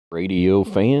Radio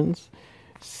fans,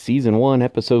 season 1,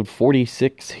 episode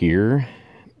 46 here.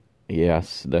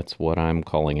 Yes, that's what I'm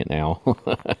calling it now.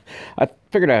 I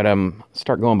figured I'd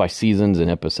start going by seasons and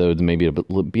episodes. Maybe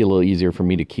it'll be a little easier for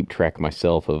me to keep track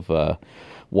myself of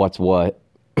what's what.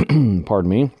 Pardon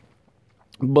me.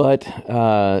 But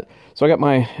so I got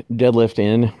my deadlift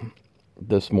in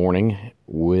this morning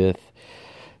with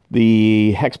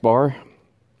the hex bar.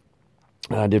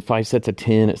 I did 5 sets of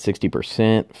 10 at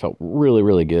 60%. Felt really,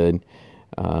 really good.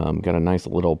 Got a nice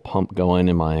little pump going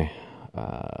in my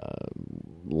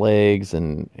legs,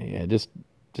 and yeah, just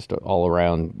an all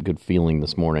around good feeling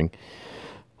this morning.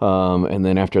 And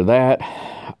then after that,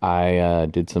 I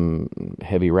did some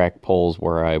heavy rack pulls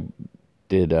where I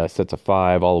did sets of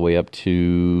 5 all the way up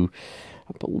to,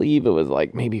 I believe it was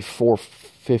like maybe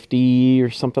 450 or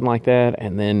something like that,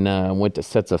 and then went to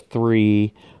sets of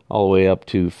 3 all the way up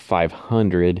to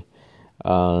 500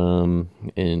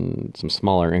 in some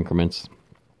smaller increments,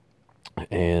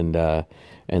 and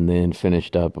then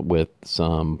finished up with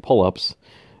some pull-ups,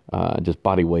 just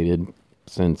body weighted,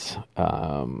 since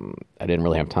I didn't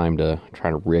really have time to try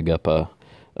to rig up a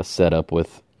setup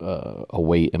with a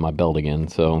weight in my belt again.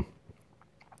 So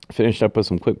finished up with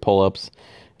some quick pull-ups,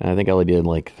 and I think I only did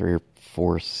like 3 or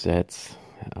 4 sets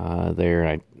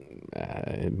there.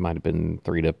 It might have been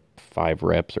 3 to 5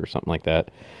 reps or something like that.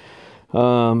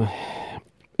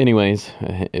 Anyways,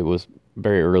 it was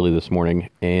very early this morning,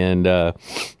 and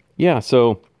yeah,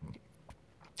 so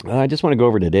I just want to go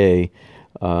over today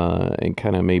and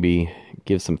kind of maybe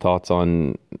give some thoughts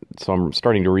on. So I'm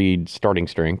starting to read Starting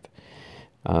Strength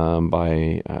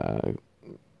by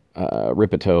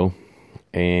Ripito,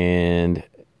 and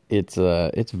it's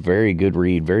a very good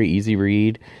read, very easy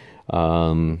read.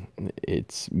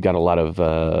 It's got a lot of,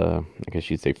 I guess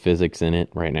you'd say, physics in it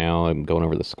right now. I'm going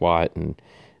over the squat and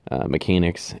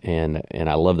mechanics, and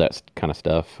I love that kind of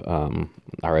stuff. I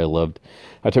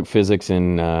took physics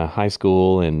in high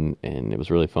school, and it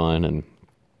was really fun, and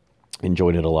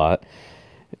enjoyed it a lot.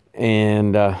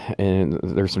 And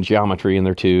there's some geometry in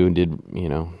there too.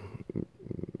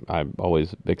 I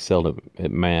always excelled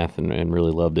at math and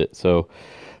really loved it. So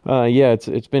yeah,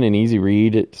 it's been an easy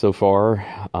read so far.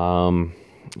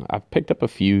 I've picked up a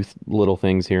few little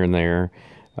things here and there.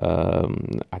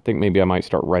 I think maybe I might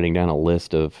start writing down a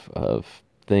list of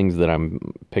things that I'm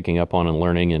picking up on and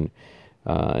learning, and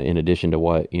in addition to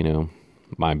what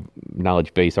my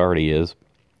knowledge base already is,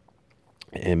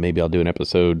 and maybe I'll do an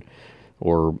episode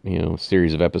or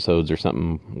series of episodes or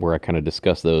something where I kind of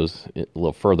discuss those a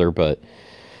little further. But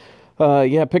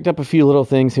yeah, picked up a few little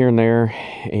things here and there,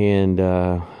 and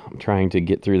I'm trying to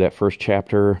get through that first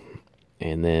chapter,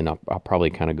 and then I'll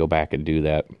probably kind of go back and do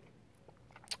that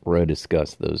where I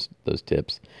discuss those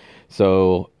tips.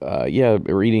 So yeah,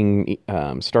 reading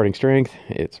Starting Strength,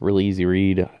 it's a really easy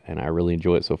read, and I really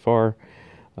enjoy it so far.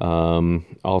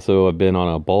 Also, I've been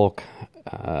on a bulk.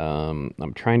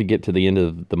 I'm trying to get to the end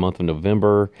of the month of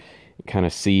November, kind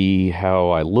of see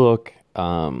how I look.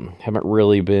 I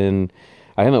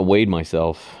haven't weighed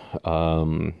myself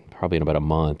probably in about a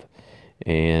month,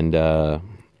 and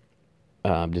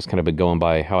I've just kind of been going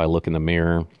by how I look in the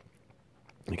mirror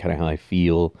and kind of how I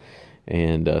feel.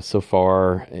 And so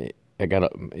far, it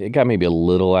got maybe a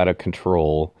little out of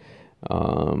control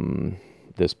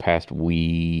this past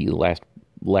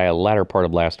latter part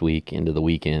of last week into the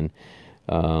weekend.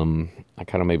 I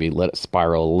kind of maybe let it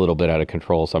spiral a little bit out of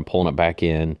control, so I'm pulling it back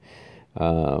in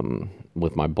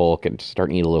with my bulk and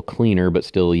starting to eat a little cleaner, but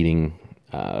still eating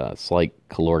slight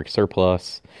caloric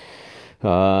surplus.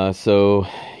 So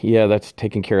yeah, that's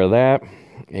taking care of that,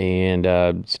 and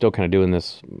still kind of doing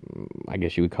this, I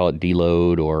guess you would call it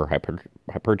deload or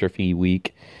hypertrophy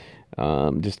week.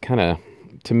 Just kind of,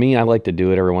 to me, I like to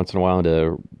do it every once in a while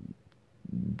to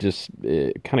just,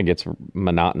 it kind of gets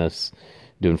monotonous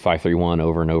doing 5-3-1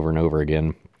 over and over and over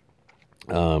again.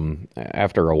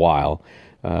 After a while,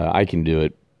 I can do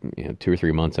it 2 or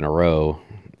 3 months in a row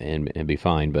and be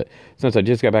fine. But since I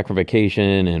just got back from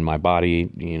vacation and my body,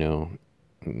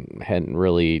 hadn't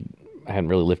really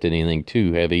lifted anything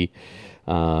too heavy,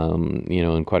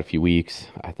 in quite a few weeks,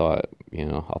 I thought,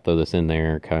 I'll throw this in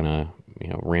there, kind of,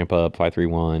 ramp up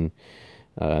 5-3-1,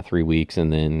 3 weeks,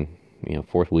 and then,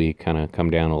 4th week, kind of come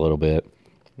down a little bit,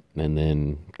 and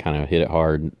then kind of hit it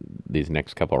hard these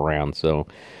next couple of rounds. So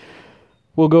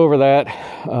we'll go over that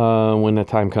when the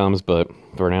time comes, but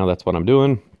for now, that's what I'm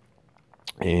doing,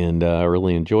 and I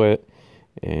really enjoy it.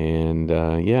 And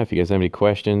yeah, if you guys have any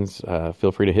questions,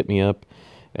 feel free to hit me up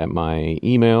at my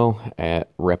email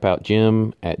at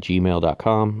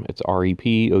repoutgym@gmail.com. It's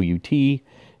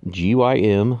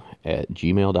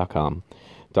repoutgym@gmail.com.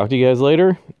 Talk to you guys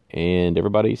later, and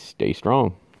everybody stay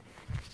strong.